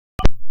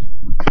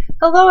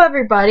Hello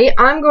everybody,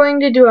 I'm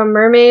going to do a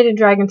mermaid and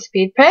dragon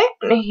speed paint,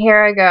 and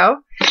here I go.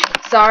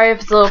 Sorry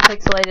if it's a little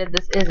pixelated,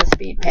 this is a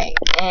speed paint.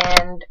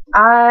 And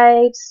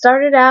I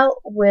started out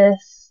with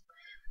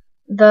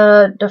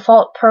the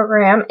default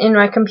program in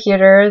my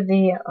computer,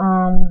 the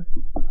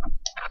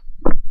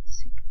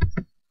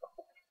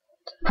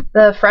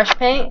fresh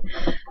paint.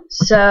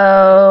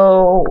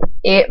 So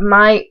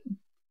I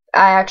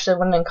actually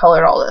went and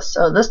colored all this.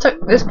 So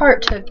this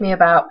part took me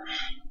about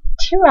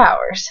 2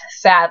 hours,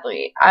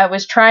 sadly. I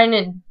was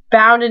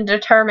bound and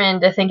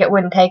determined to think it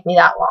wouldn't take me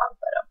that long,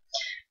 but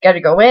got to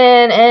go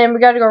in, and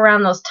we got to go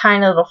around those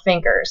tiny little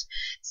fingers.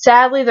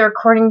 Sadly, the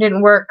recording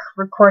didn't work,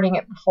 recording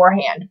it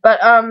beforehand, but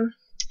I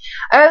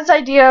had this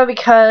idea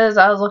because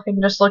I was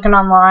just looking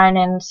online,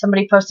 and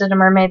somebody posted a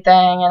mermaid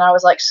thing, and I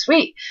was like,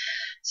 sweet.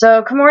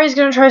 So Kamori's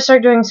gonna try to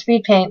start doing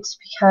speed paints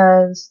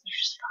because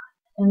they're just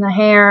fun. And the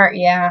hair,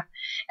 yeah.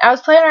 I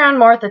was playing around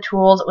more with the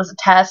tools. It was a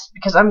test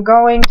because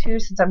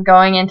since I'm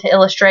going into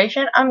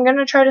illustration, I'm going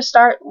to try to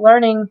start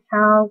learning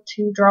how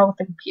to draw with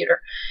the computer.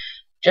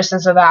 Just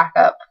as a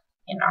backup,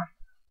 you know.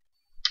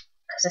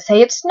 Because they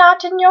say it's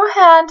not in your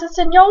hands, it's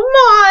in your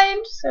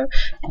mind. So,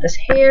 get this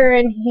hair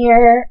in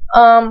here.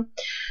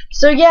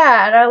 So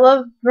yeah, and I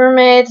love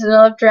mermaids and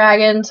I love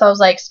dragons. So I was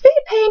like, speed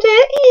paint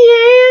it,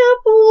 yeah,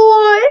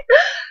 boy.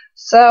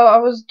 So I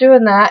was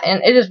doing that,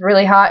 and it is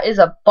really hot. It's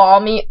a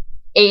balmy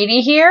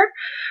 80 here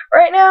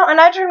right now, and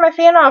I turned my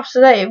fan off so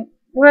that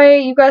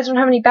way you guys don't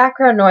have any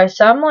background noise.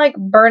 So I'm like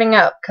burning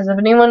up, because if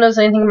anyone knows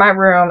anything in my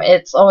room,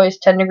 it's always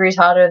 10 degrees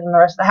hotter than the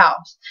rest of the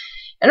house,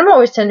 and I'm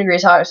always 10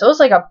 degrees hotter, so it's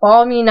like a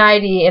balmy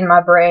 90 in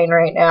my brain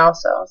right now.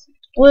 So it's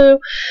blue.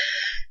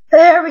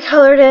 There, we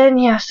colored in.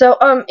 Yeah, so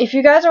if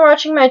you guys are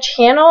watching my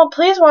channel,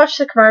 please watch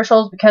the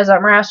commercials because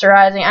I'm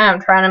rasterizing. I am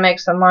trying to make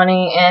some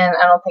money, and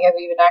I don't think I've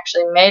even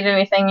actually made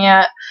anything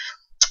yet.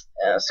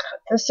 Let's put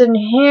this in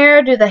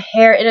here, do the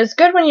hair. It is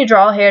good when you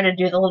draw hair to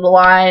do the little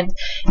lines.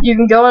 You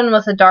can go in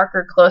with a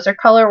darker, closer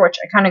color, which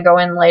I kind of go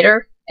in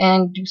later,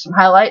 and do some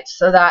highlights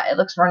so that it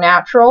looks more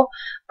natural.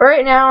 But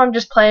right now, I'm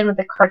just playing with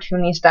the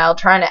cartoony style,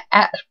 trying to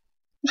add,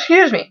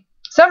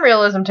 some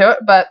realism to it,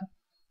 but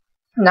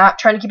not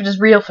trying to keep it as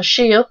real for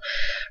shield.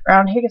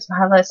 Around here, get some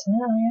highlights. Oh,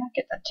 yeah,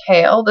 get the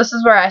tail. This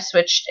is where I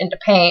switched into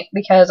paint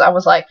because I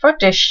was like, fuck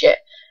this shit.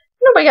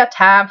 Nobody got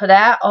time for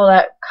that, all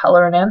that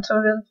coloring in, so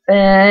it's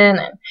thin,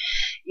 and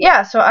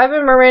yeah, so I've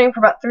been mermaiding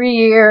for about 3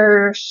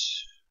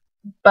 years,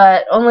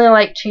 but only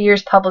like 2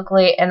 years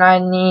publicly, and I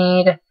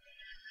need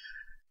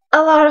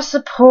a lot of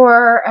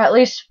support, at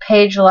least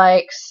page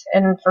likes,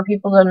 and for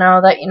people to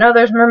know that,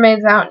 there's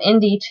mermaids out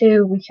in indie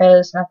too,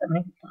 because not that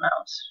many people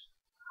know.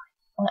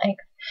 Like,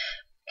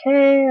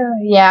 okay,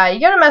 yeah, you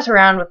gotta mess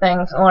around with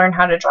things and learn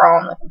how to draw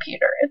on the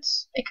computer.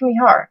 It can be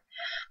hard.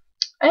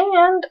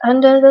 And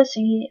under the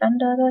sea,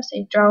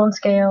 drawing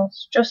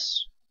scales,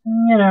 just,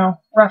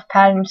 rough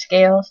pattern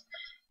scales.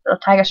 Little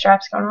tiger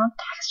straps going on,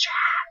 tiger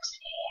straps,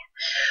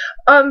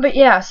 yeah. But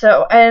yeah,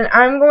 so, and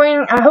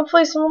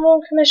hopefully someone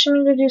will commission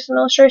me to do some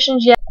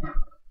illustrations, yeah.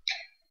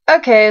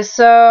 Okay,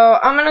 so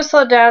I'm going to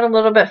slow down a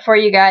little bit for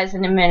you guys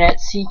in a minute,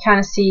 so you kind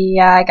of see,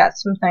 yeah, I got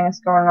some things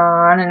going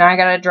on, and I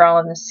got to draw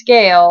in the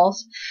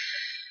scales,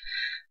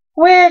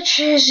 which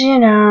is,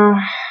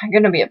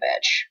 going to be a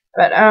bitch,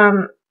 but,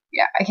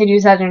 yeah, I could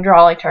use that in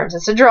drawing terms.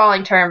 It's a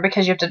drawing term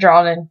because you have to draw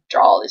all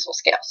these little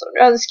scales. So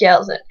draw the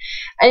scales in.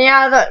 And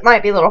yeah, that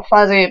might be a little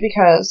fuzzy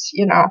because,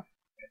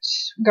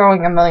 it's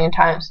going a million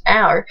times an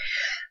hour.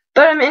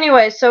 But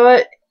anyway, so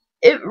it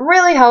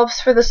really helps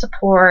for the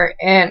support.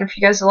 And if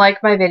you guys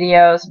like my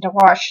videos and to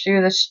watch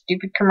through the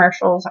stupid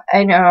commercials,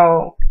 I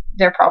know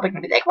they're probably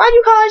going to be like, why do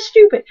you call it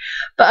stupid?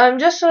 But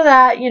just so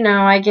that,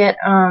 I get,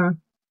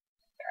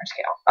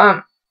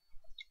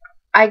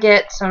 I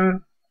get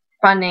some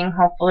funding,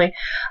 hopefully.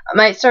 I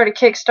might start a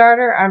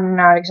Kickstarter, I'm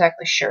not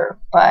exactly sure,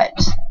 but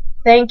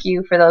thank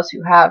you for those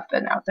who have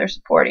been out there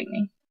supporting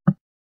me.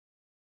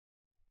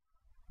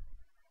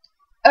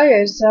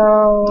 Okay,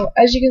 so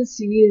as you can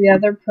see, the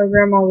other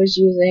program I was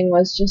using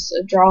was just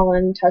a draw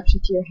in touch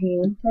with your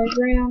hand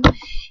program,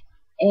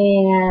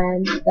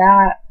 and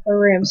that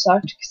program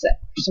sucked because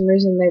for some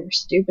reason they were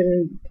stupid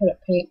and put a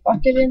paint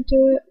bucket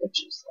into it,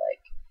 which is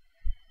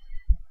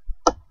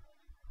like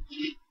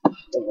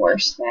the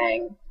worst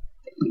thing.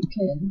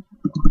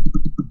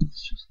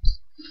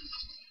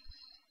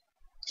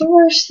 The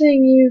worst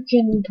thing you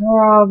can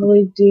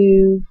probably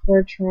do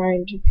for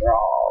trying to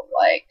draw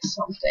like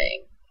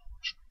something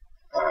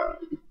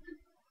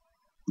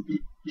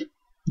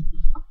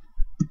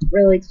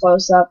really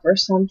close up or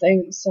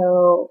something.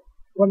 So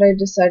what I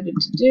decided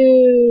to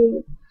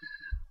do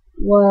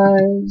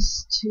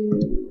was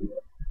to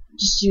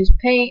just use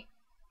paint.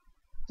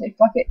 Say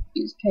fuck it,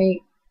 use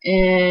paint,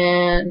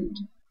 and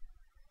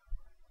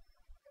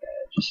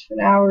just for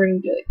now we're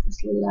going to do like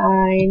this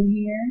line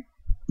here,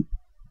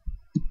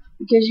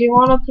 because you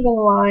want to put a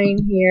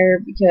line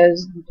here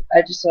because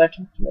I just thought I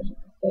talked too much in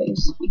the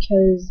face,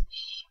 because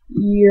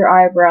your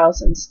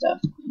eyebrows and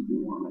stuff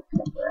you want to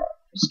cover up.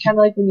 It's kind of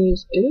like when you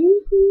use,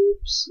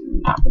 oops,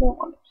 not what I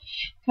wanted.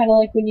 Kind of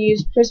like when you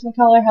use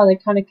Prismacolor, how they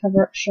kind of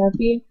cover up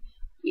Sharpie.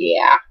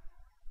 yeah.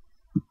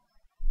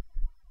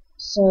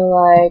 So,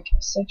 like,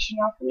 section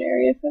off an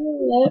area for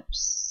the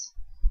lips.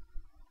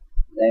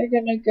 They're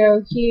gonna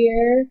go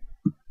here.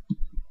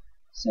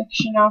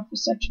 Section off a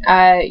section.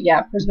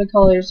 Yeah,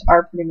 Prismacolors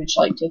are pretty much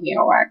like taking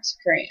a wax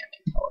crayon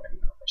and coloring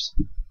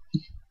over.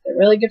 They're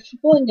really good for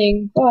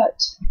blending,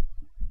 but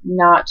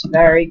not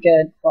very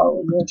good for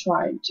when you're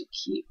trying to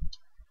keep.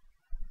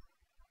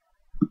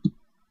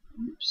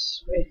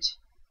 Oops, wait.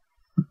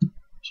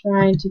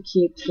 Trying to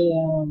keep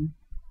the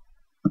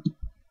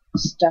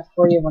stuff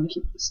where you want to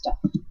keep the stuff.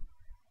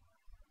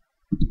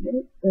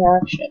 Oh,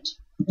 shit.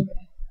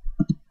 Okay.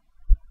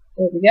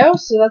 There we go.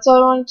 So that's all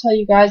I want to tell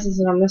you guys is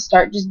that I'm going to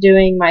start just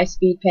doing my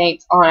speed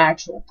paints on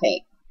actual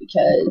paint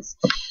because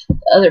the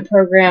other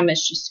program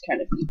is just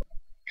kind of evil.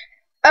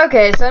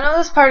 Okay, so I know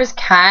this part is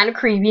kind of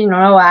creepy. You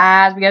know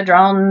why? We got to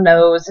draw on the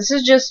nose. This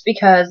is just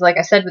because, like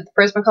I said, with the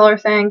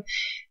Prismacolor thing,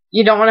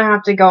 you don't want to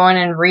have to go in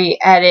and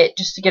re-edit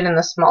just to get in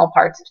the small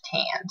parts of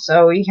tan.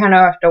 So you kind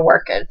of have to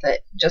work at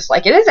it just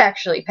like it is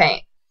actually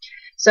paint.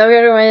 So we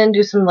got to go in and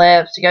do some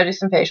lips. You got to do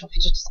some facial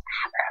features, just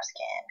eyebrow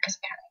skin, because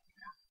kind of,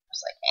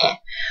 it's like, eh.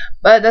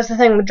 But that's the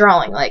thing with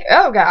drawing. Like,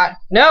 oh, God.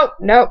 Nope,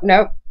 nope,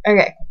 nope.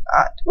 Okay.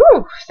 Woo.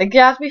 I think you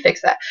have to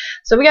fix that.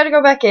 So we got to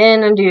go back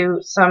in and do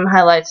some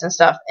highlights and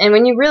stuff. And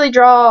when you really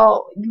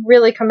draw, you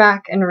really come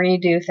back and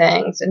redo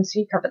things. And so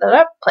you cover that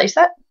up, place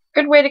that.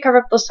 Good way to cover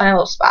up those tiny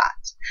little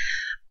spots.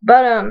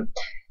 But,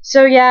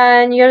 so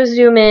yeah, and you got to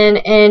zoom in.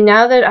 And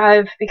now that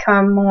I've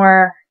become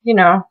more, you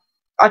know,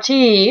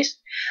 artiste,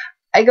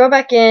 I go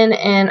back in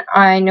and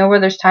I know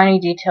where there's tiny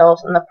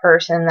details in the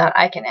person that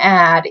I can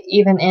add,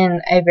 even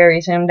in a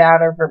very zoomed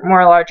out or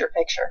more larger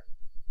picture.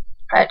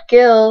 Add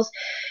gills.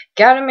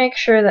 Gotta make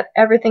sure that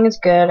everything is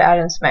good. Add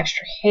in some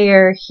extra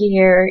hair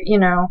here, you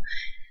know,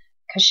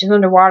 because she's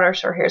underwater,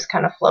 so her hair's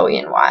kind of flowy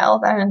and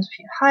wild. Add in a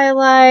few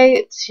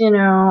highlights, you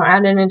know,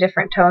 add in a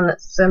different tone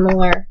that's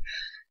similar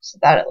so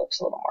that it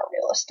looks a little more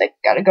realistic.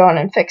 Gotta go in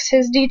and fix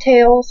his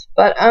details.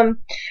 But,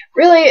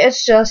 really,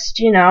 it's just,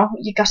 you know,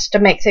 you got to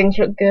make things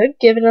look good.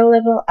 Give it a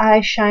little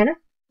eyeshiner.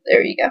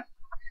 There you go.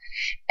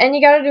 And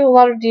you gotta do a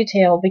lot of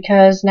detail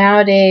because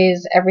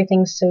nowadays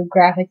everything's so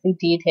graphically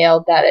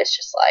detailed that it's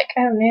just like,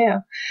 oh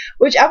no.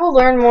 Which I will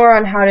learn more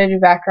on how to do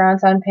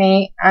backgrounds on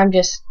paint. I'm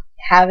just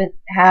haven't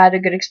had a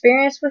good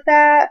experience with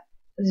that.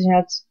 You know,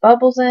 it's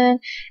bubbles in.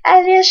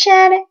 Add a little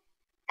shiny.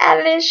 Add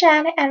a little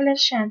shiny. Add a little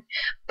shiny.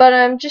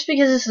 But just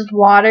because this is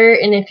water,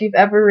 and if you've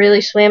ever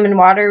really swam in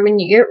water, when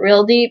you get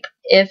real deep,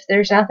 if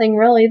there's nothing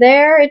really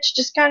there, it's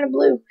just kind of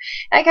blue.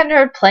 I kind of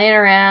started playing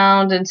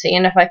around and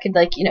seeing if I could,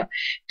 like, you know,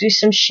 do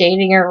some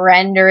shading or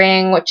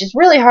rendering, which is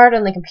really hard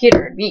on the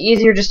computer. It'd be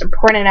easier just to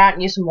print it out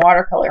and use some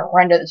watercolor and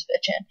render this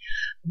bitch in.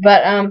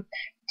 But,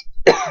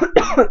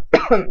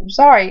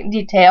 sorry,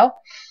 detail.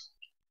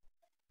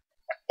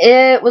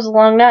 It was a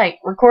long night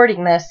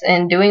recording this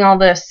and doing all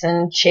this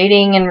and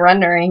shading and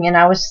rendering, and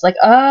I was just like,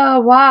 oh,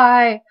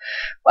 why?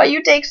 Why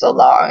you take so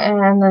long?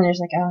 And then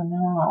there's like, oh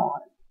no,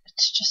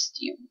 it's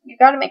just you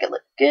gotta make it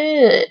look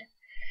good.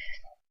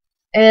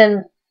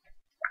 And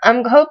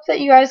I hope that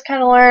you guys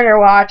kind of learn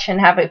or watch and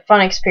have a fun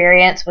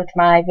experience with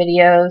my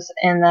videos,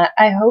 and that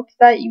I hope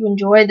that you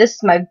enjoy. This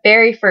is my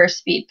very first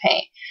speed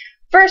paint.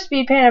 First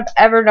speed paint I've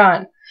ever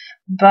done.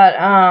 But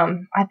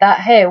I thought,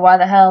 hey, why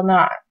the hell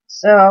not?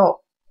 So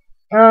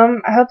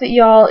I hope that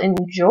y'all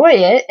enjoy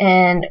it,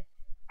 and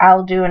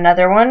I'll do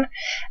another one.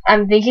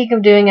 I'm thinking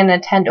of doing a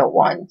Nintendo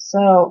one,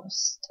 so,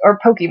 or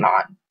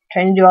Pokemon.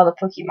 Trying to do all the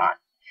Pokemon.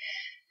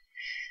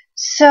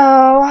 So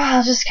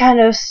I'll just kind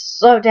of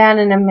slow down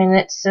in a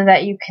minute so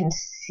that you can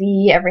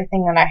see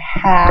everything that I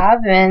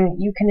have,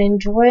 and you can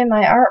enjoy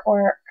my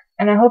artwork.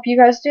 And I hope you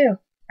guys do.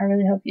 I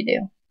really hope you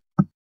do.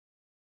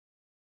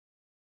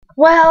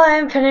 Well,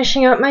 I'm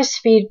finishing up my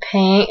speed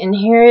paint, and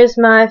here is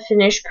my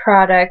finished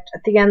product.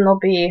 At the end, there'll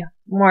be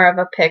more of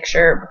a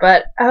picture,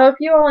 but I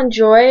hope you all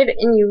enjoyed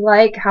and you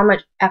like how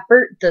much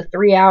effort, the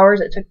 3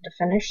 hours it took to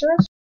finish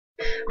this.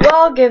 Well,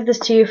 I'll give this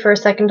to you for a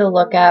second to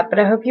look at, but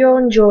I hope you all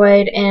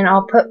enjoyed, and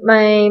I'll put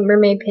my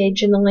mermaid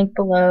page in the link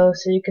below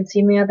so you can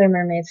see my other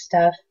mermaid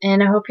stuff,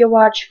 and I hope you'll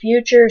watch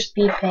future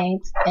speed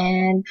paints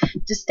and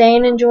just stay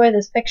and enjoy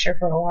this picture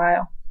for a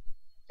while.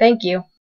 Thank you.